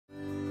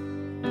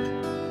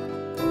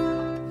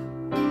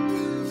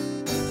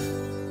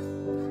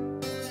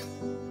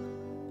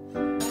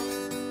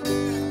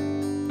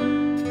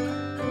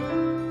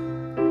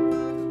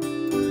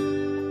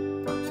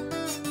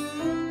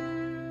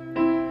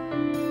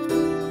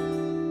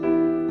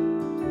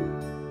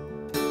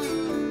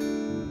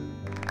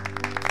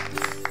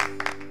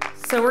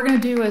So we're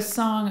going to do a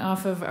song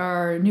off of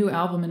our new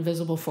album,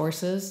 Invisible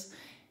Forces.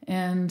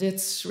 And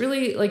it's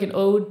really like an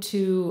ode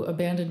to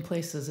abandoned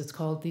places. It's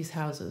called These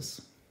Houses.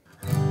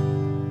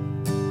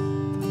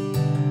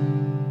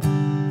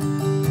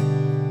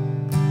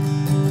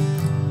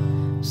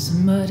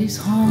 Somebody's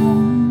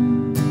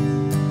home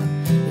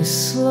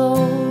is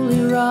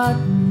slowly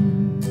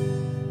rotten,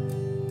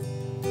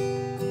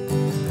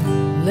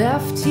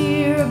 left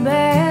here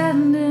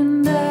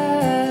abandoned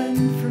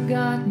and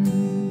forgotten.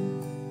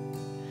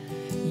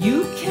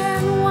 You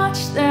can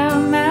watch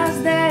them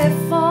as they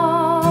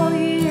fall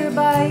year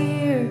by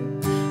year,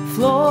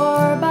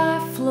 floor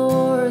by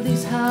floor.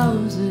 These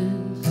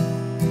houses,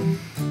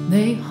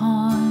 they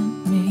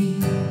haunt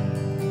me.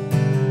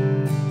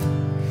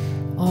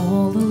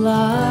 All the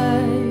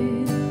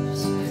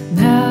lives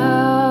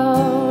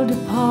now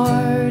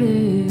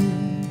departed,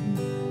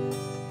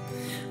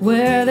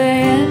 where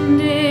they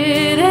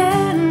ended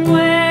and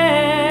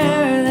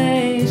where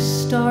they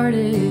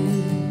started.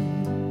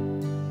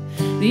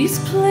 These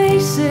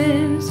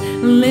places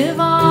live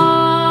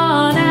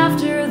on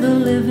after the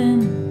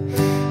living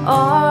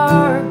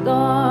are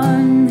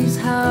gone. These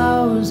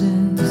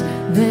houses,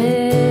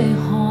 they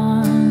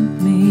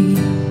haunt me.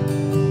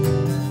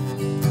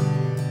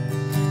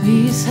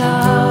 These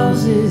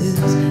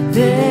houses,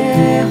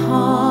 they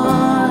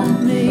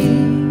haunt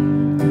me.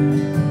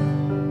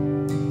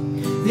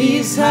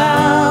 These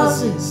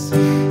houses,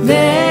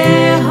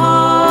 they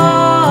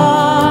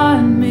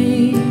haunt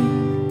me.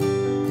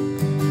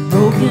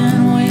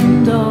 Broken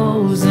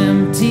windows,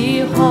 empty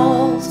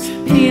halls,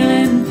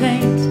 peeling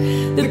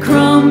paint, the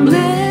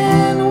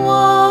crumbling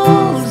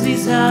walls.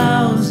 These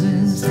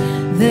houses,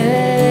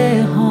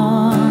 they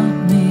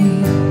haunt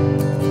me.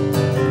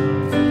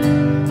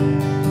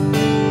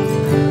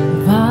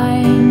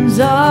 Vines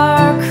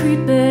are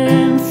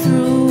creeping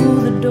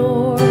through the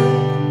door,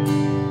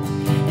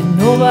 and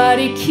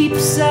nobody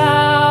keeps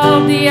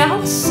out the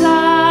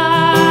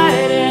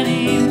outside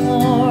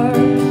anymore.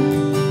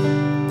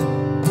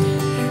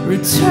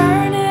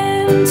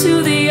 Returning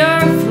to the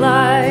earth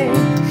light,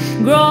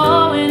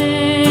 growing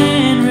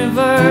in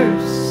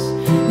reverse.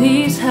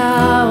 These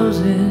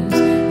houses,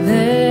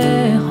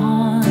 they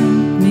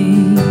haunt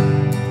me.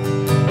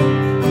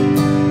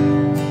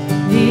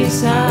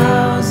 These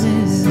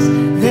houses,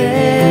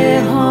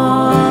 they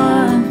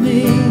haunt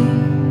me.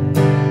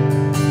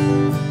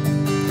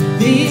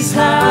 These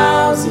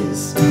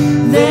houses,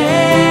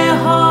 they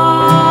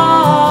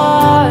haunt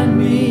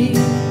me.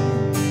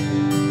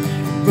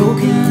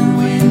 Broken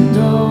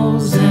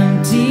windows,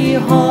 empty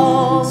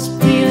halls,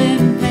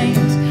 peeling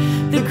paint,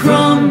 the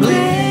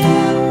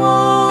crumbling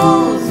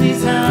walls.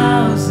 These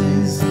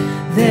houses,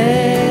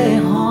 they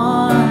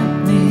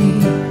haunt me.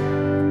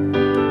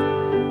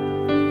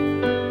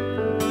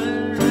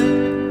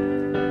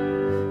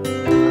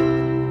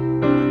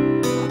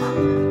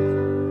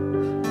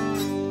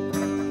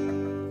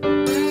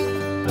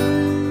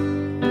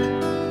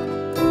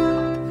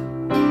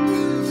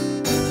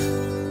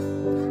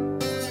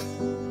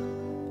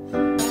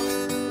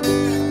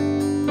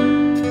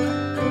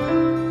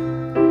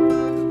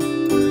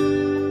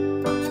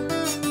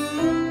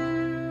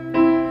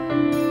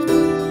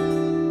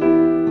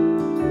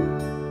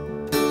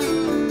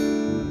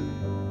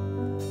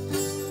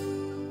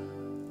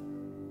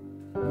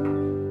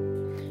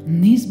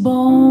 And these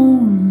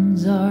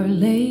bones are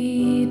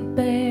laid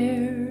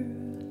bare,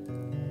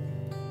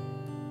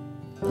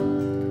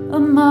 a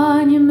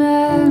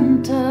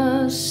monument,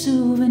 a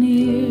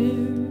souvenir,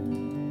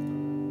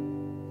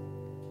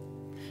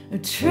 a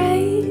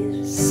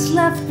trace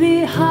left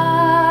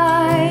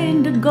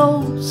behind, a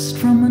ghost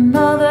from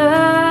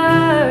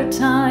another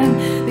time.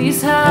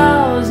 These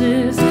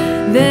houses,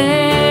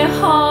 they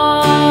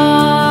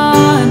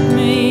haunt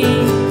me.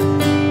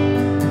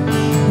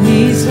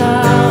 These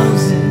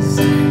houses,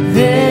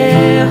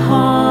 they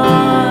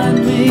haunt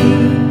me.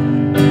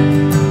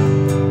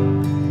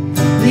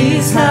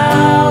 These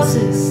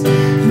houses,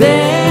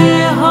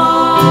 they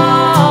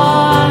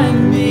haunt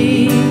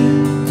me.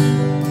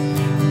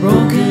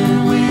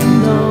 Broken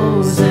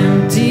windows,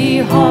 empty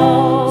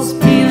halls,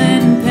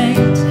 peeling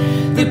paint,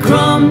 the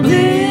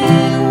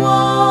crumbling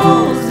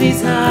walls.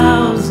 These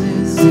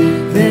houses,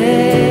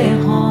 they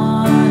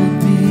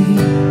haunt me.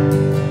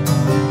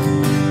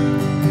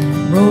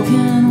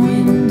 Broken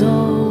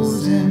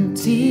windows,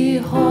 empty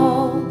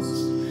halls,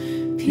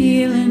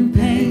 peeling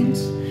paint,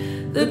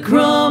 the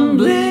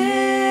crumbling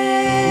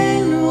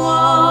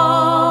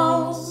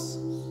walls.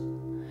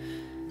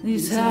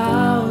 These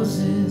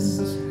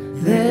houses,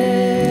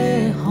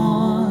 they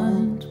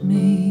haunt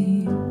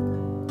me.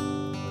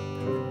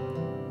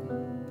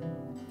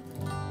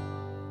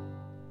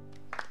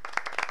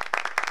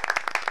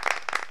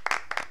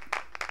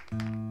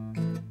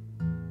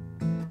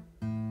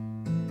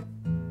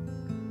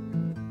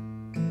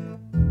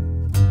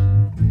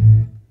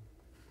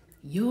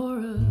 You're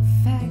a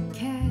fat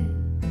cat,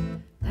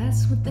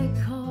 that's what they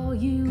call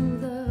you.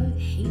 The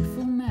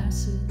hateful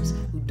masses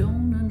who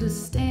don't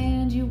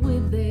understand you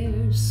with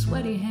their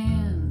sweaty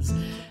hands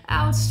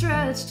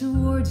outstretched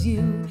towards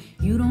you.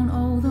 You don't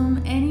owe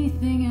them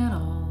anything at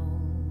all.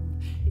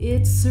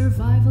 It's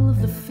survival of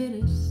the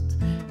fittest,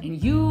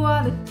 and you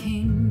are the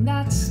king.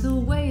 That's the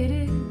way it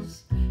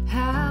is,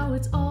 how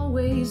it's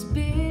always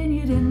been.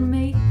 You didn't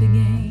make the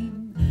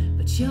game,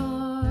 but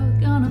you're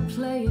gonna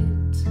play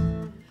it,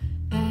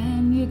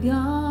 and you're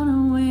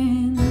gonna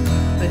win.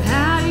 But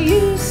how do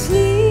you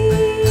sleep?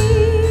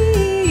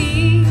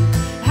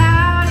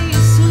 How do you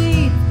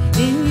sleep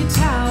in your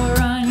tower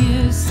on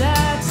your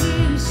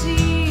satin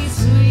sheet?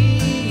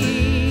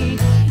 Sweet,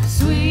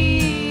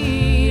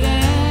 sweet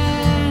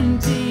and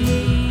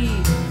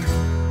deep.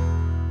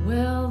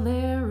 Well,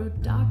 there are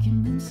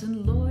documents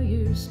and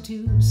lawyers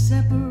to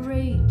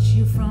separate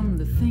you from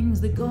the things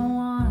that go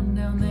on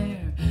down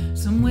there,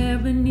 somewhere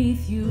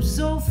beneath you,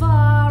 so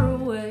far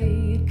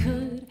away it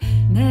could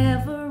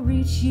never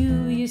reach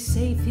you. You're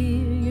safe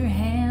here, your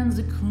hands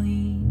are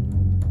clean.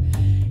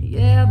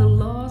 Yeah, the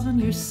law's on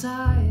your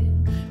side.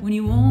 When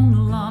you own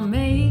the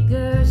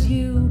lawmakers,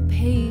 you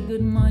pay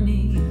good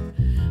money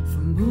for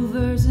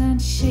movers and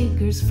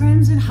shakers,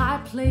 friends in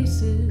high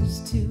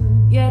places to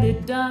get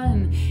it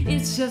done.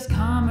 It's just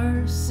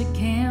commerce, it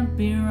can't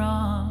be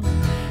wrong.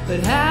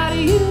 But how do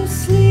you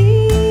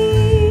sleep?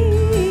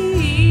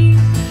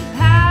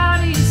 How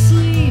do you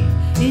sleep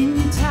in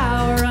your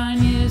tower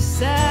on your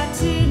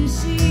satin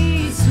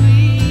sheet?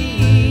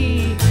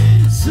 Sweet,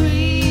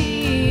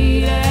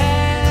 sweet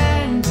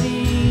and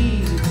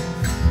deep.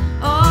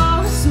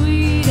 Oh,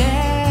 sweet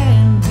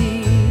and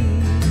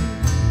deep.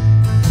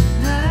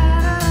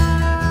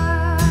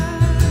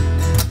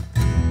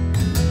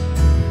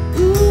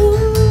 Ooh.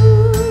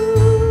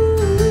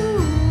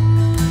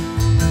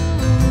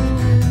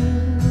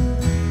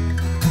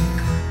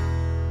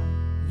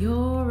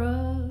 You're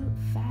a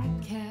fat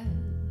cat,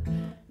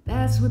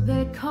 that's what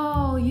they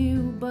call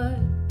you, but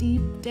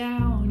deep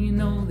down you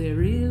know they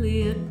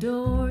really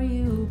adore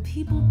you.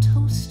 People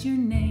toast your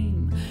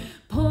name,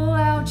 pull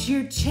out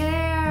your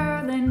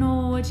chair. They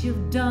know what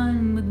you've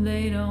done, but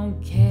they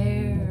don't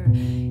care.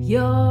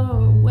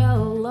 You're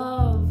well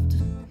loved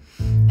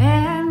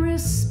and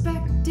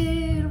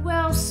respected,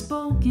 well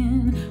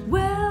spoken,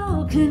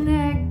 well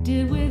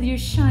connected with your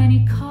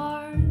shiny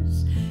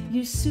cars,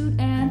 your suit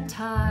and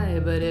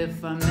tie. But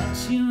if I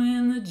met you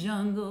in the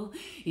jungle,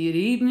 you'd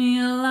eat me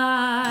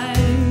alive.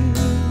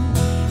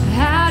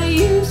 How do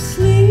you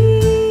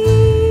sleep?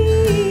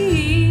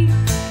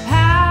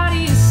 How do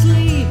you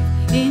sleep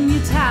in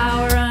your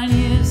tower on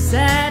your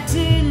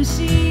satin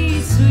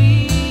sheet?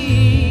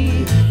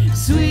 Sweet,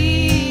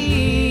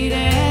 sweet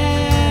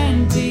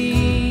and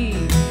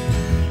deep.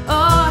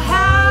 Oh,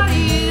 how do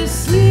you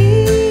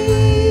sleep?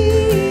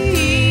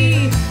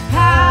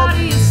 How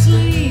do you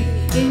sleep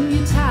in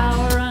your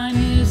tower on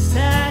your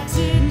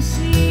satin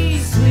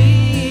sheet?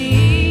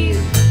 Sweet,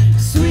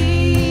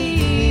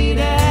 sweet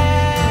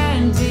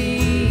and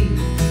deep.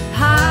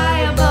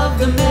 High above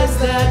the mess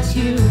that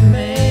you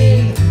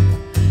made.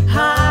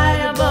 High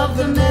above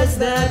the mess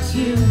that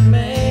you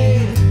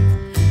made.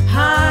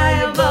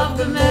 High above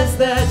the mess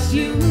that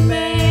you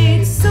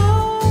made. So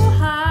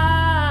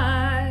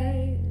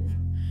high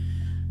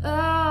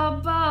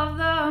above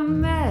the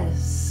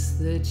mess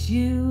that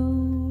you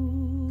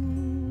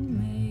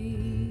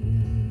made.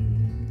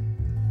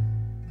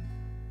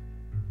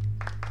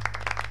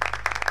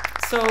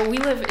 So we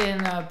live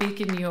in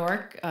Beacon, New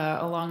York,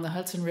 along the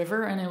Hudson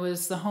River, and it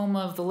was the home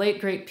of the late,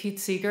 great Pete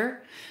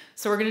Seeger.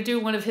 So we're going to do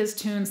one of his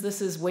tunes.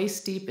 This is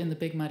Waist Deep in the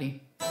Big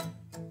Muddy.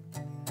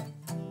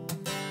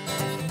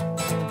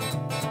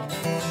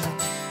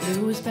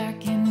 It was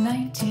back in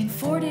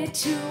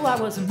 1942. I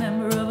was a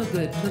member of a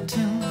good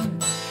platoon.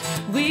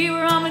 We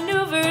were on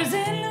maneuvers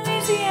in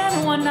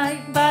Louisiana one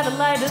night by the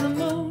light of the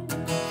moon.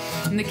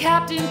 And the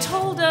captain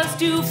told us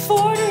to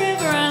ford a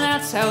river, and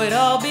that's how it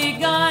all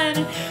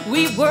begun.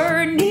 We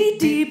were knee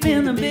deep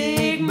in the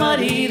big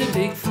muddy. The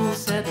big fool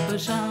set the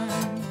bush on.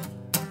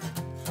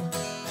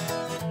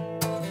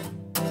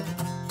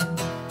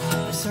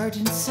 The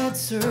sergeant said,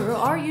 "Sir,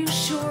 are you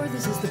sure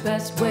this is the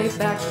best way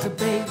back to the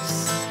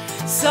base?"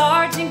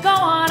 "Sergeant, go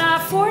on, I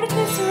forded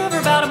this river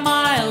about a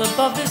mile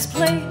above this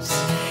place.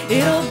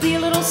 It'll be a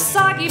little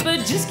soggy,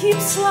 but just keep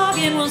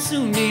slogging, we'll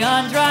soon be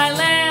on dry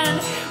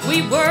land."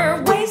 We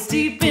were waist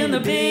deep in the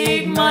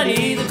big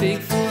muddy. The big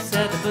fool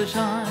set the bush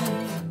on.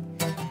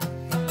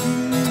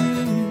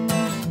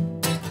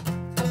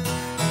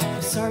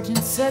 The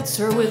sergeant said,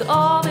 "Sir, with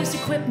all this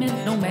equipment,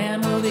 no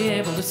man will be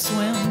able to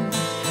swim."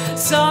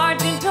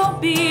 "Sergeant, don't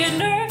be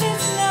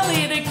nervous,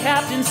 Nellie," the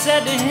captain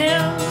said to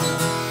him.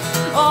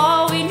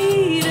 "All we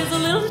need is a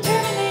little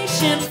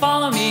determination.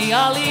 Follow me,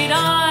 I'll lead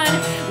on."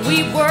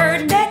 We were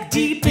neck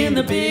deep in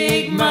the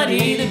big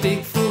muddy. The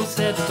big fool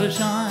set the bush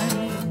on.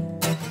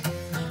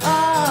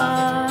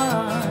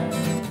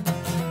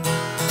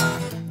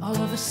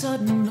 All of a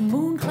sudden, the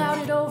moon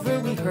clouded over.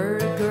 We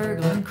heard a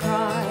gurgling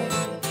cry.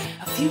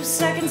 A few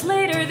seconds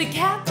later, the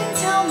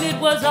captain's helmet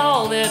was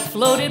all that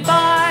floated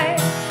by.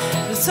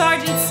 The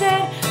sergeant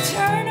said,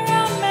 "Turn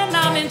around, men,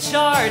 I'm in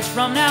charge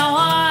from now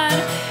on."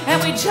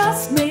 And we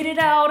just made it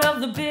out of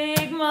the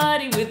big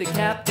muddy with the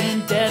captain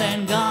dead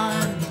and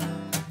gone.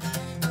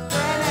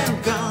 Dead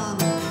and gone.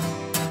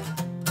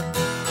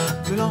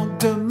 Le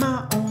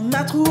lendemain, on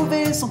a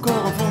trouvé son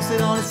corps enfoncé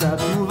dans les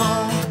sables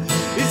mouvants.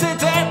 Il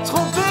s'était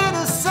trompé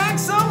de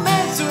 500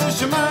 mètres sur le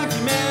chemin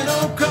qui mène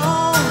au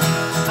camp.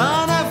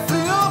 Un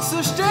affluent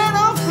se jetait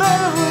dans le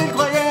fleuve où il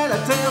croyait la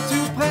terre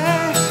tout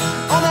près.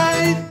 On a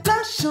eu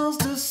la chance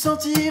de s'en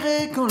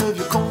tirer quand le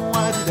vieux con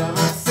a dit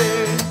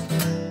d'avancer.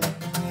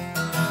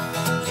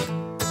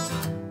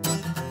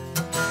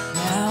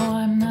 Now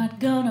I'm not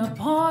gonna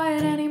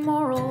point any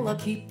moral, I'll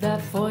keep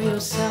that for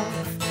yourself.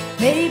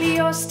 Maybe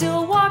you're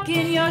still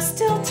walking, you're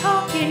still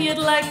talking, you'd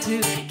like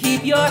to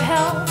keep your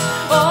health.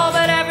 Oh,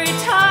 but every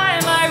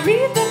time I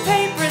read the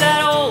paper,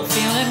 that old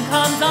feeling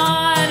comes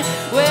on.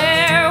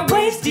 We're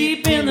waist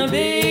deep in the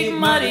big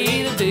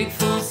muddy, the big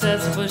fool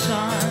says to push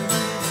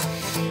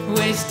on.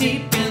 Waist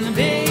deep in the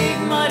big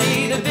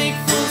muddy, the big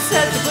fool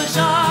says to push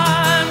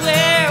on.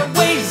 We're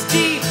waist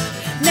deep,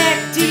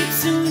 neck deep,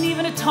 soon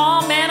even a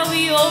tall man will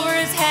be over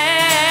his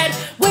head.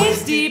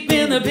 Waist deep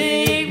in the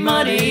big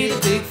muddy, the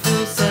big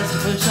fool says to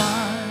push on.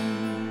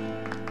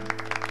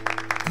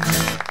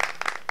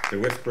 The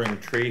Whispering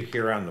Tree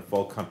here on the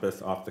Full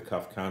Compass Off the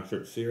Cuff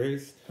concert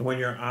series. And when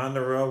you're on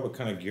the road, what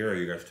kind of gear are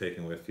you guys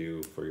taking with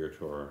you for your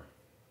tour?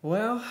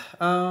 Well,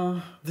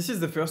 this is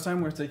the first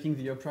time we're taking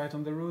the upright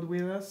on the road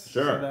with us.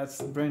 Sure. So that's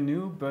brand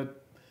new,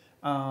 but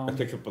It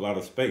takes up a lot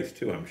of space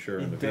too, I'm sure,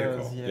 in the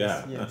vehicle. Does,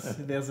 yes, yeah.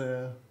 yes.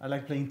 I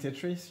like playing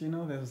Tetris, you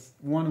know, there's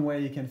one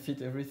way you can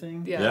fit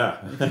everything. Yeah.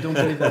 If you don't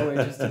play it that way,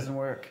 it just doesn't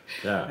work.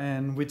 Yeah.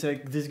 And we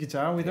take this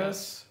guitar with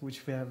us,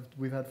 which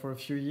we've had for a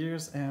few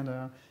years, and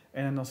a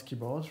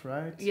keyboard,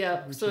 right?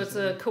 Yeah, Which so is it's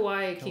a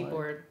Kawaii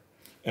keyboard.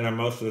 And are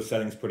most of the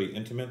settings pretty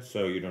intimate,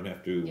 so you don't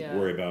have to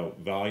worry about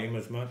volume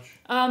as much?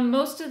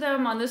 Most of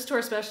them, on this tour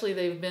especially,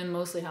 they've been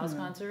mostly house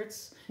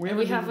concerts. We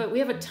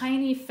have a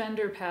tiny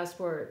Fender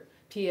Passport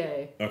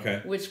PA,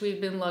 which we've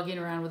been lugging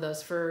around with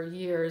us for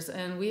years,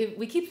 and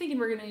we keep thinking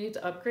we're going to need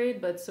to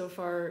upgrade, but so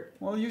far.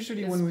 Well,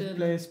 usually when we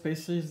play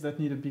spaces that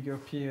need a bigger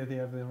PA, they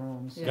have their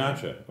own. So.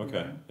 Gotcha.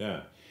 Okay.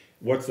 Yeah.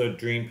 What's a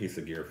dream piece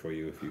of gear for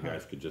you if you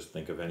guys could just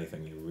think of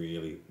anything you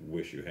really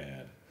wish you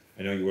had?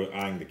 I know you were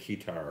eyeing the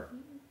guitar.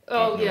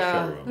 Oh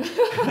yeah.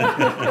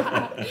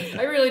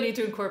 I really need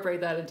to incorporate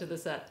that into the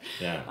set.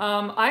 Yeah.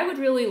 I would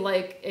really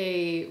like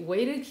a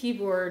weighted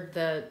keyboard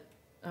that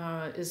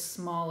is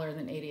smaller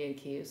than 88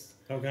 keys.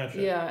 Oh,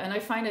 gotcha. Yeah, and I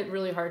find it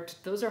really hard.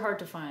 Those are hard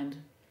to find.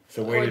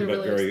 So weighted but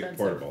really very expensive.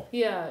 portable.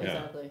 Yeah,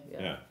 exactly.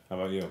 Yeah. How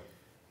about you?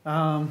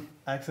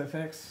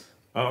 XFX.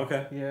 Oh,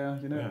 okay. Yeah,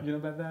 you know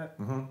about that?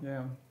 Mm-hmm.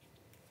 Yeah.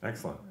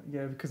 Excellent.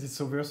 Yeah, because it's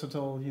so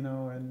versatile, you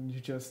know, and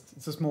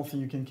it's a small thing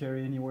you can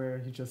carry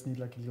anywhere. You just need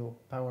like a little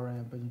power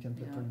amp, but you can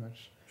play pretty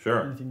much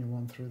anything you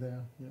want through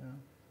there. Yeah.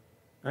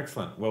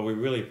 Excellent. Well, we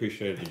really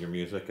appreciated your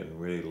music and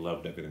really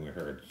loved everything we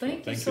heard. So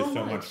thank you so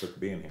much for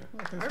being here.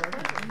 Well,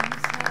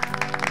 thanks for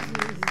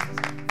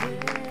having me.